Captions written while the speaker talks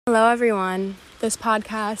Hello everyone. This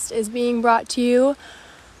podcast is being brought to you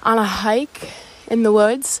on a hike in the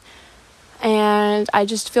woods, and I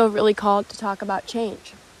just feel really called to talk about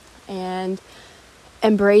change and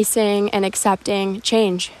embracing and accepting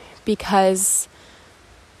change, because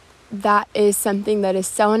that is something that is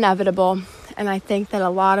so inevitable, and I think that a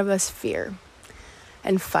lot of us fear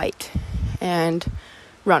and fight and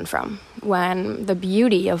run from, when the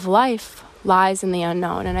beauty of life lies in the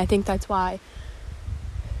unknown. And I think that's why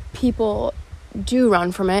people do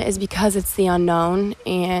run from it, is because it's the unknown,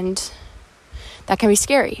 and that can be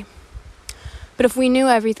scary. But if we knew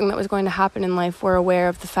everything that was going to happen in life, we're aware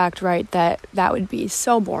of the fact, right, that would be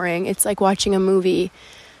so boring. It's like watching a movie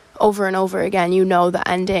over and over again. You know the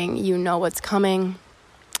ending, you know what's coming,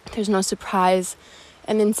 there's no surprise.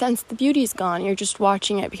 And then since the beauty's gone, you're just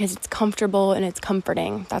watching it because it's comfortable and it's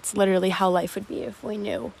comforting. That's literally how life would be if we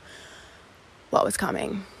knew what was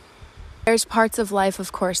coming. There's parts of life,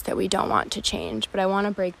 of course, that we don't want to change, but I want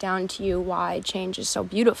to break down to you why change is so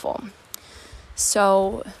beautiful.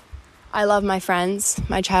 So I love my friends,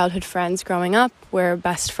 my childhood friends growing up. We're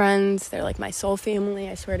best friends. They're like my soul family,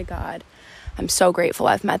 I swear to God. I'm so grateful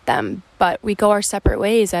I've met them. But we go our separate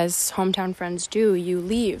ways, as hometown friends do. You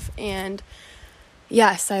leave, and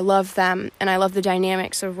yes, I love them, and I love the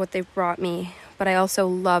dynamics of what they've brought me, but I also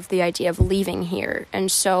love the idea of leaving here.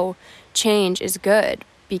 And so change is good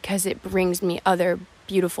because it brings me other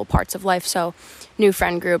beautiful parts of life. So new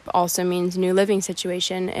friend group also means new living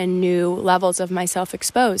situation and new levels of myself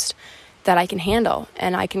exposed that I can handle,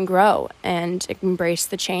 and I can grow and embrace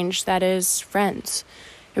the change that is friends.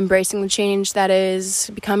 Embracing the change that is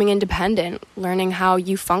becoming independent, learning how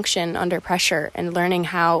you function under pressure, and learning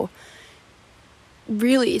how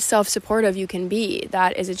really self-supportive you can be.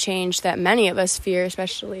 That is a change that many of us fear,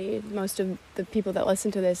 especially most of the people that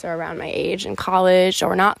listen to this are around my age, in college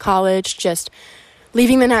or not college, just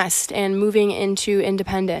leaving the nest and moving into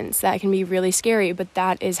independence. That can be really scary, but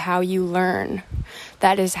that is how you learn.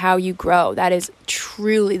 That is how you grow. That is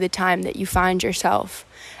truly the time that you find yourself.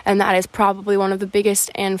 And that is probably one of the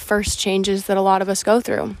biggest and first changes that a lot of us go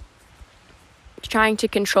through. Trying to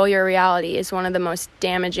control your reality is one of the most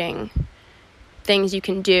damaging things you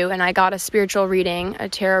can do. And I got a spiritual reading, a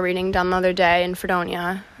tarot reading done the other day in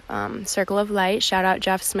Fredonia, Circle of Light. Shout out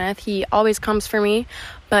Jeff Smith. He always comes for me,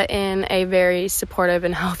 but in a very supportive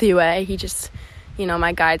and healthy way. He just,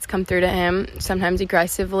 my guides come through to him, sometimes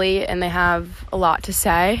aggressively, and they have a lot to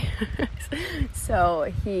say.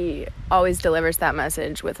 So he always delivers that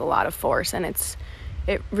message with a lot of force, and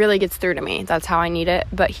it really gets through to me. That's how I need it.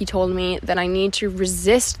 But he told me that I need to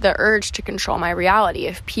resist the urge to control my reality.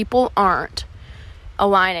 If people aren't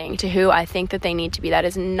aligning to who I think that they need to be, that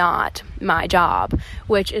is not my job,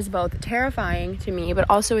 which is both terrifying to me, but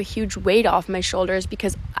also a huge weight off my shoulders,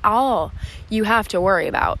 because all you have to worry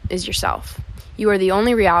about is yourself. You are the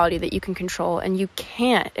only reality that you can control, and you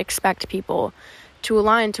can't expect people to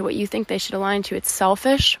align to what you think they should align to. It's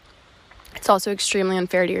selfish. It's also extremely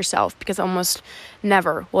unfair to yourself, because almost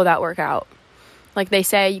never will that work out. Like they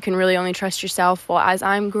say, you can really only trust yourself. Well, as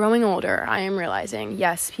I'm growing older, I am realizing,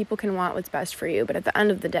 yes, people can want what's best for you, but at the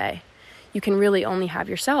end of the day, you can really only have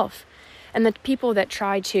yourself. And the people that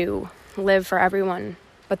try to live for everyone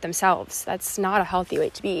but themselves, that's not a healthy way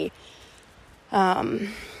to be.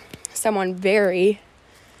 Someone very,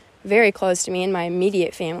 very close to me in my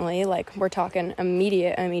immediate family, like we're talking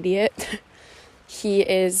immediate, he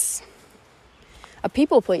is a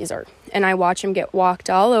people pleaser, and I watch him get walked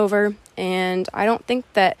all over, and I don't think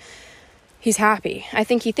that he's happy. I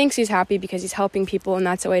think he thinks he's happy because he's helping people, and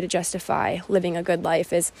that's a way to justify living a good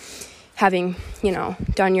life, is having,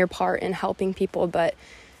 done your part in helping people. But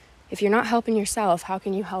if you're not helping yourself, how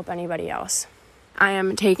can you help anybody else? I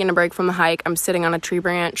am taking a break from the hike. I'm sitting on a tree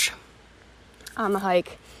branch on the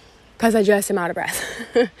hike because I just am out of breath.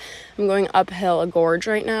 I'm going uphill a gorge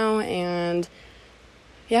right now, and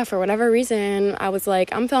yeah, for whatever reason, I was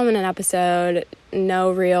like, I'm filming an episode,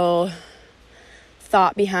 no real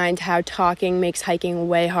thought behind how talking makes hiking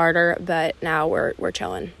way harder, but now we're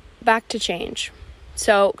chilling. Back to change.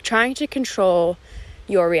 So trying to control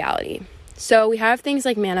your reality. So we have things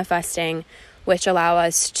like manifesting, which allow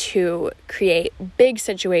us to create big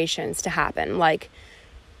situations to happen. Like,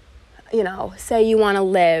 say you want to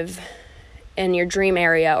live in your dream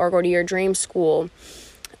area or go to your dream school.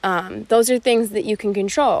 Those are things that you can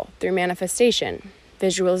control through manifestation,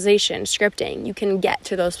 visualization, scripting. You can get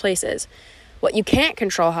to those places. What you can't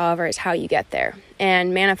control, however, is how you get there.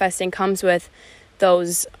 And manifesting comes with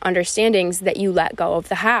those understandings that you let go of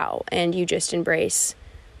the how, and you just embrace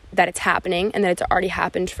that it's happening and that it's already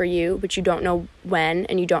happened for you, but you don't know when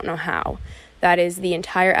and you don't know how. That is the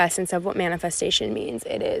entire essence of what manifestation means.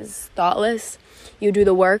 It is thoughtless. You do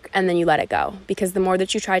the work and then you let it go, because the more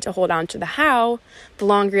that you try to hold on to the how, the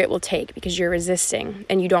longer it will take, because you're resisting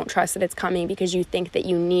and you don't trust that it's coming because you think that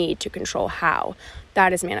you need to control how.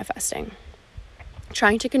 That is manifesting.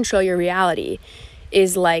 Trying to control your reality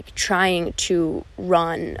is like trying to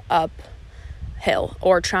run uphill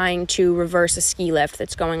or trying to reverse a ski lift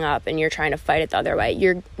that's going up and you're trying to fight it the other way.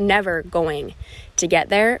 You're never going to get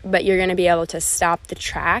there, but you're going to be able to stop the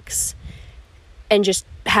tracks and just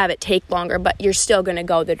have it take longer, but you're still going to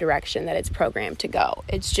go the direction that it's programmed to go.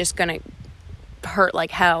 It's just going to hurt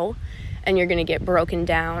like hell and you're going to get broken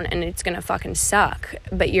down and it's going to fucking suck,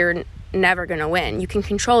 but you're never going to win. You can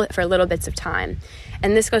control it for little bits of time.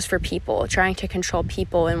 And this goes for people, trying to control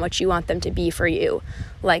people and what you want them to be for you.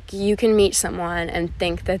 Like, you can meet someone and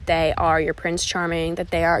think that they are your Prince Charming,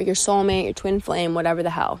 that they are your soulmate, your twin flame, whatever the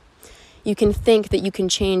hell. You can think that you can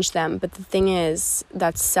change them, but the thing is,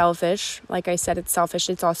 that's selfish. Like I said, it's selfish.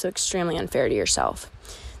 It's also extremely unfair to yourself.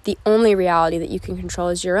 The only reality that you can control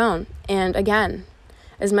is your own. And again,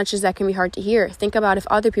 as much as that can be hard to hear, think about if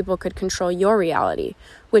other people could control your reality,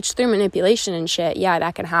 which through manipulation and shit, yeah,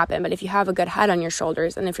 that can happen. But if you have a good head on your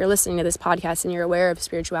shoulders, and if you're listening to this podcast and you're aware of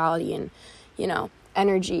spirituality and,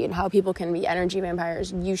 energy and how people can be energy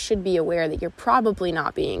vampires, you should be aware that you're probably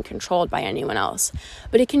not being controlled by anyone else.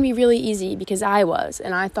 But it can be really easy, because I was,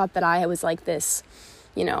 and I thought that I was like this,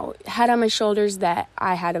 head on my shoulders, that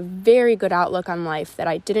I had a very good outlook on life, that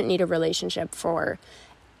I didn't need a relationship for,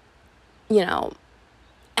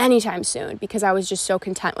 anytime soon, because I was just so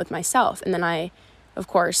content with myself. And then I, of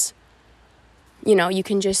course, you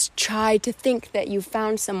can just try to think that you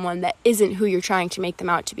found someone that isn't who you're trying to make them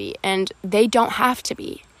out to be. And they don't have to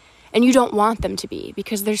be. And you don't want them to be,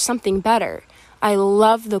 because there's something better. I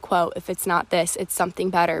love the quote, if it's not this, it's something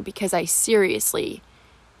better, because I seriously,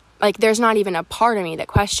 there's not even a part of me that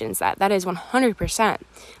questions that. That is 100%.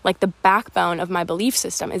 The backbone of my belief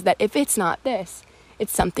system is that if it's not this,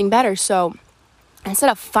 it's something better. So instead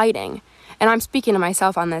of fighting, and I'm speaking to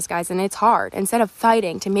myself on this, guys, and it's hard. Instead of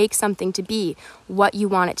fighting to make something to be what you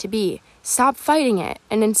want it to be, stop fighting it.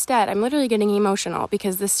 And instead, I'm literally getting emotional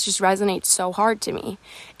because this just resonates so hard to me.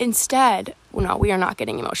 Instead, no, we are not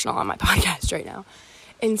getting emotional on my podcast right now.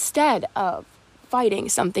 Instead of fighting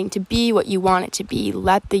something to be what you want it to be,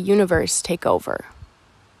 let the universe take over.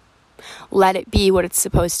 Let it be what it's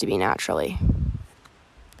supposed to be naturally.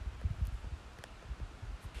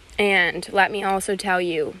 And let me also tell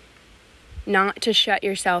you, not to shut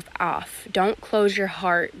yourself off. Don't close your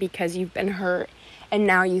heart because you've been hurt and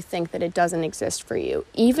now you think that it doesn't exist for you.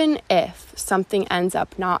 Even if something ends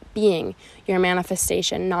up not being your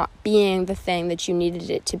manifestation, not being the thing that you needed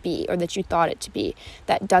it to be or that you thought it to be,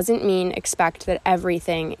 that doesn't mean expect that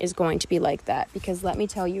everything is going to be like that. Because let me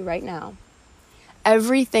tell you right now,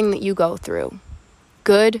 everything that you go through,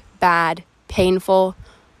 good, bad, painful,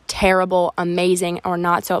 terrible, amazing, or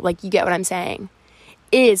not so, you get what I'm saying,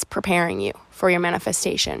 is preparing you for your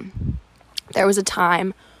manifestation. There was a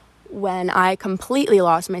time when I completely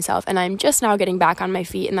lost myself, and I'm just now getting back on my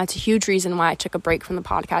feet, and that's a huge reason why I took a break from the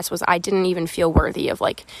podcast. Was I didn't even feel worthy of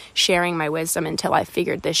sharing my wisdom until I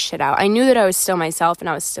figured this shit out. I knew that I was still myself and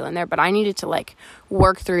I was still in there, but I needed to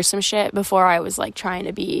work through some shit before I was trying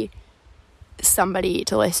to be somebody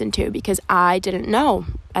to listen to, because I didn't know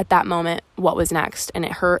at that moment what was next, and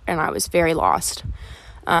it hurt, and I was very lost.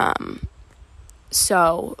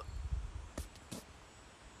 So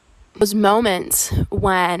those moments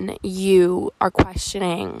when you are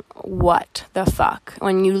questioning what the fuck,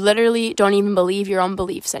 when you literally don't even believe your own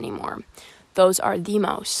beliefs anymore, those are the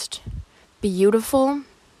most beautiful,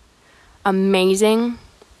 amazing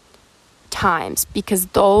times, because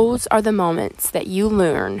those are the moments that you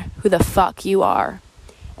learn who the fuck you are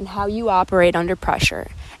and how you operate under pressure,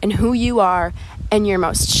 and who you are and your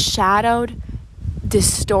most shadowed,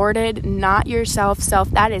 distorted, not yourself self.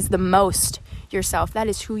 That is the most yourself. That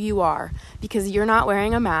is who you are, because you're not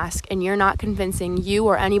wearing a mask and you're not convincing you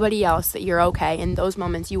or anybody else that you're okay. In those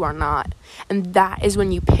moments, you are not. And that is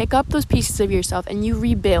when you pick up those pieces of yourself and you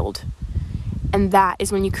rebuild. And that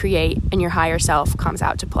is when you create and your higher self comes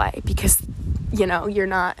out to play, because you're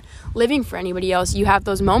not living for anybody else. You have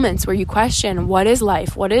those moments where you question, what is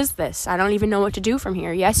life? What is this? I don't even know what to do from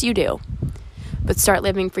here. Yes, you do. But start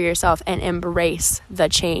living for yourself and embrace the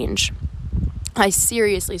change. I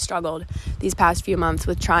seriously struggled these past few months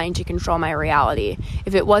with trying to control my reality.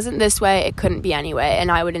 If it wasn't this way, it couldn't be anyway. And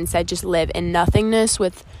I would instead just live in nothingness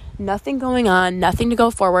with nothing going on, nothing to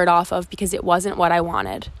go forward off of because it wasn't what I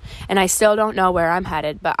wanted. And I still don't know where I'm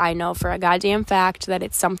headed, but I know for a goddamn fact that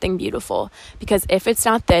it's something beautiful, because if it's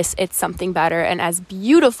not this, it's something better. And as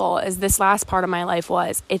beautiful as this last part of my life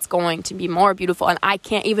was, it's going to be more beautiful. And I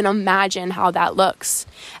can't even imagine how that looks.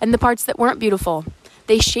 And the parts that weren't beautiful,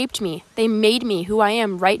 they shaped me. They made me who I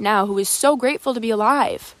am right now, who is so grateful to be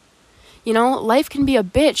alive. You know, life can be a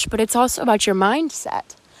bitch, but it's also about your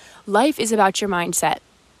mindset. Life is about your mindset.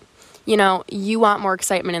 You know, you want more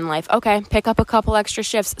excitement in life. Okay, pick up a couple extra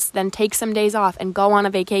shifts, then take some days off and go on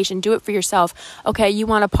a vacation. Do it for yourself. Okay, you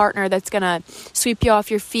want a partner that's going to sweep you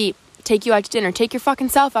off your feet, take you out to dinner, take your fucking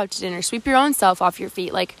self out to dinner, sweep your own self off your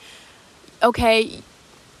feet. Like, okay,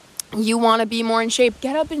 you want to be more in shape,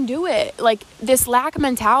 get up and do it. Like, this lack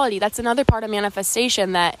mentality, that's another part of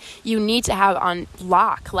manifestation that you need to have on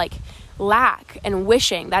lock. Like, lack and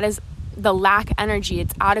wishing, that is the lack energy.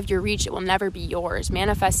 It's out of your reach. It will never be yours.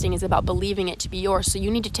 Manifesting is about believing it to be yours. So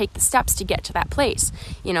you need to take the steps to get to that place.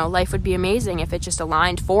 You know, life would be amazing if it just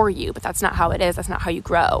aligned for you, but that's not how it is. That's not how you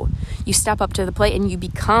grow. You step up to the plate and you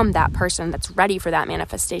become that person that's ready for that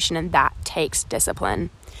manifestation. And that takes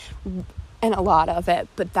discipline and a lot of it,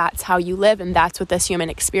 but that's how you live. And that's what this human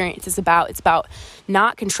experience is about. It's about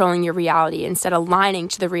not controlling your reality, instead aligning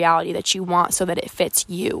to the reality that you want so that it fits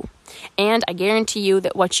you. And I guarantee you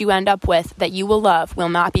that what you end up with that you will love will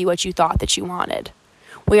not be what you thought that you wanted.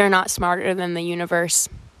 We are not smarter than the universe.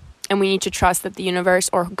 And we need to trust that the universe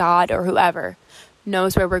or God or whoever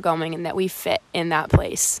knows where we're going and that we fit in that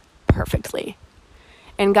place perfectly.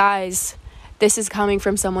 And guys, this is coming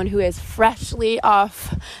from someone who is freshly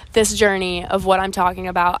off this journey of what I'm talking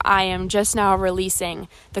about. I am just now releasing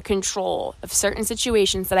the control of certain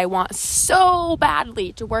situations that I want so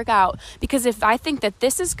badly to work out. Because if I think that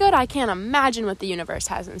this is good, I can't imagine what the universe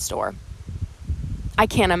has in store. I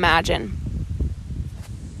can't imagine.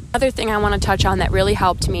 Another thing I want to touch on that really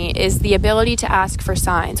helped me is the ability to ask for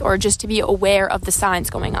signs, or just to be aware of the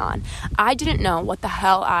signs going on. I didn't know what the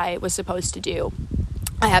hell I was supposed to do.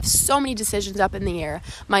 I have so many decisions up in the air.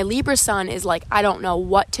 My Libra sun is like, I don't know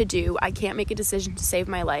what to do. I can't make a decision to save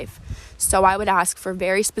my life. So I would ask for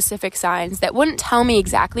very specific signs that wouldn't tell me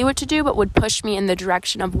exactly what to do, but would push me in the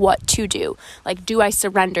direction of what to do. Like, do I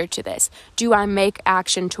surrender to this? Do I make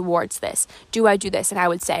action towards this? Do I do this? And I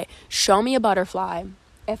would say, show me a butterfly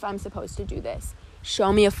if I'm supposed to do this.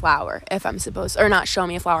 Show me a flower if I'm supposed, or not show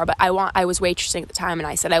me a flower, but I was waitressing at the time, and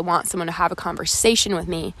I said, I want someone to have a conversation with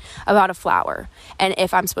me about a flower. And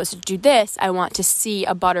if I'm supposed to do this, I want to see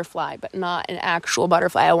a butterfly, but not an actual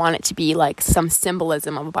butterfly. I want it to be like some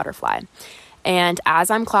symbolism of a butterfly. And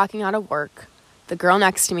as I'm clocking out of work, the girl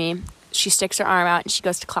next to me, she sticks her arm out and she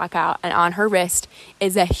goes to clock out, and on her wrist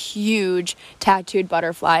is a huge tattooed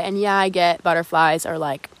butterfly. And yeah, I get butterflies are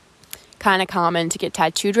like kind of common to get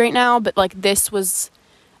tattooed right now, but like, this was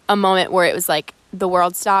a moment where it was like the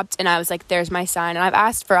world stopped and I was like, there's my sign. And I've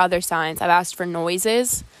asked for other signs. I've asked for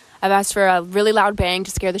noises. I've asked for a really loud bang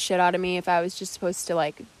to scare the shit out of me if I was just supposed to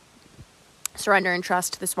like surrender and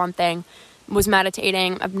trust this one thing. Was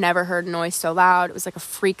meditating. I've never heard a noise so loud. It was like a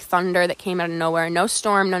freak thunder that came out of nowhere. No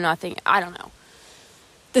storm, no nothing. I don't know.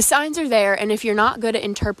 The signs are there, and if you're not good at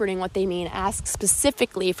interpreting what they mean, ask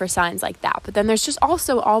specifically for signs like that. But then there's just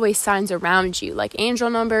also always signs around you, like angel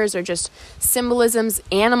numbers or just symbolisms.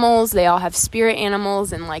 Animals, they all have spirit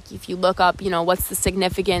animals, and like if you look up, you know, what's the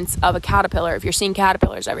significance of a caterpillar, if you're seeing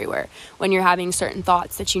caterpillars everywhere, when you're having certain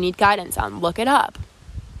thoughts that you need guidance on, look it up.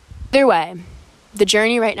 Either way, the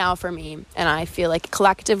journey right now for me, and I feel like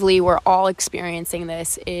collectively we're all experiencing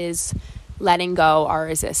this, is letting go our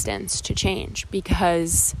resistance to change.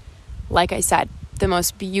 Because, like I said, the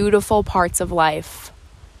most beautiful parts of life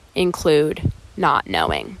include not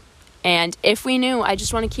knowing. And if we knew, I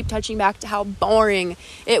just want to keep touching back to how boring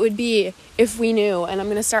it would be if we knew. And I'm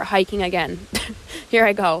going to start hiking again. Here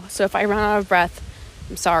I go. So if I run out of breath,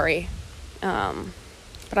 I'm sorry.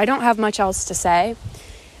 But I don't have much else to say.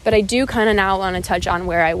 But I do kind of now want to touch on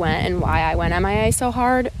where I went and why I went MIA so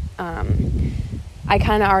hard. I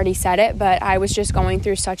kind of already said it, but I was just going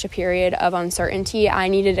through such a period of uncertainty. I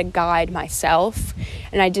needed to guide myself,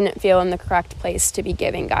 and I didn't feel in the correct place to be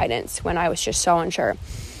giving guidance when I was just so unsure.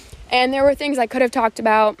 And there were things I could have talked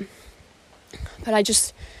about, but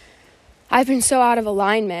I've been so out of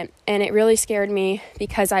alignment, and it really scared me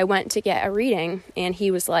because I went to get a reading, and he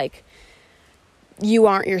was like, you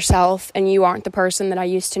aren't yourself, and you aren't the person that I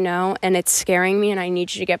used to know, and it's scaring me, and I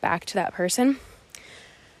need you to get back to that person.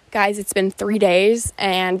 Guys, it's been 3 days,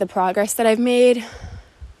 and the progress that I've made,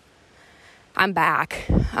 I'm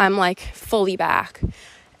back. I'm like fully back.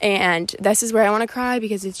 And this is where I want to cry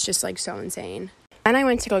because it's just like so insane. And I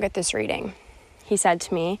went to go get this reading. he said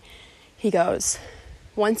to me, he goes,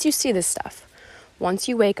 once you see this stuff, once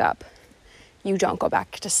you wake up, you don't go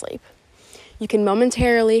back to sleep. You can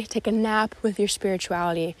momentarily take a nap with your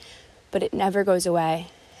spirituality, but it never goes away.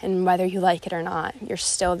 And whether you like it or not, you're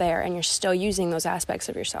still there and you're still using those aspects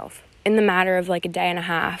of yourself. In the matter of like a day and a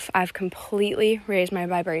half, I've completely raised my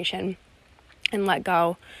vibration and let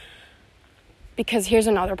go. Because here's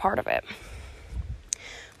another part of it.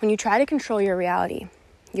 When you try to control your reality,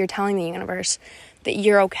 you're telling the universe that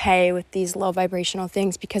you're okay with these low vibrational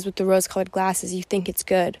things because with the rose-colored glasses, you think it's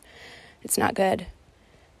good. It's not good.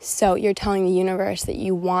 So you're telling the universe that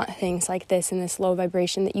you want things like this and this low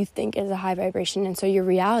vibration that you think is a high vibration. And so your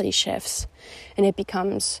reality shifts and it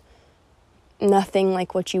becomes nothing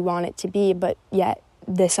like what you want it to be, but yet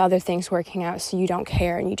this other thing's working out, so you don't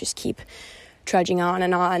care and you just keep trudging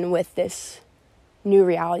on with this new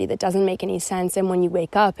reality that doesn't make any sense. And when you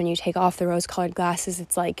wake up and you take off the rose-colored glasses,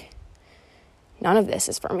 it's like, none of this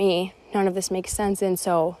is for me. None of this makes sense. And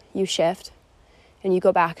so you shift and you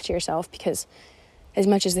go back to yourself, because as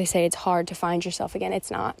much as they say it's hard to find yourself again,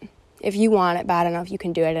 it's not. If you want it bad enough, you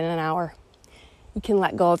can do it in an hour. You can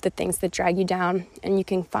let go of the things that drag you down and you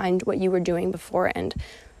can find what you were doing before, and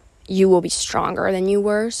you will be stronger than you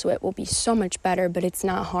were. So it will be so much better, but it's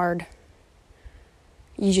not hard.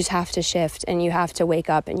 You just have to shift and you have to wake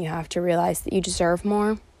up and you have to realize that you deserve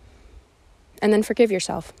more, and then forgive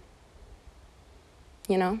yourself.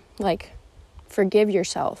 You know, like, forgive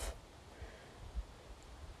yourself,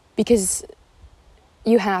 because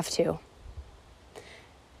you have to.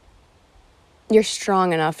 You're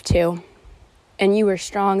strong enough to, and you were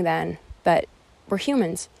strong then, but we're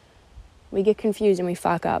humans. We get confused and we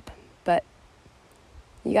fuck up, but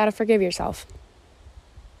you got to forgive yourself.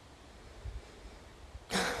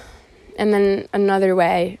 And then another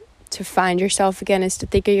way to find yourself again is to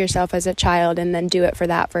think of yourself as a child and then do it for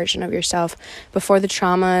that version of yourself before the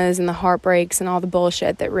traumas and the heartbreaks and all the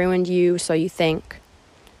bullshit that ruined you. So you think,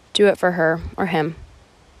 do it for her or him,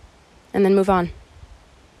 and then move on.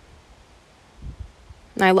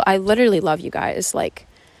 And I literally love you guys. Like,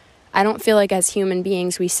 I don't feel like as human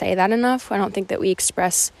beings we say that enough. I don't think that we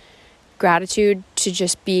express gratitude to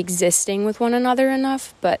just be existing with one another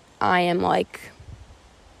enough, but I am like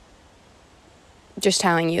just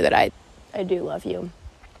telling you that I do love you.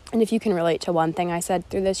 And if you can relate to one thing I said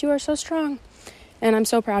through this, you are so strong. And I'm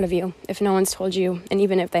so proud of you. If no one's told you, and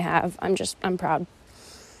even if they have, I'm proud.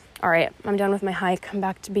 All right, I'm done with my hike. I'm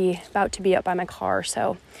about to be up by my car,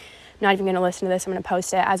 so I'm not even going to listen to this. I'm going to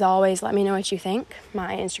post it. As always, let me know what you think.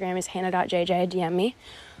 My Instagram is hannah.jj. DM me.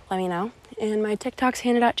 Let me know. And my TikTok's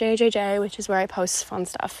hannah.jjj, which is where I post fun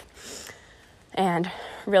stuff and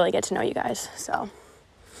really get to know you guys. So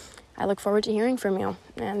I look forward to hearing from you,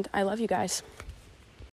 and I love you guys.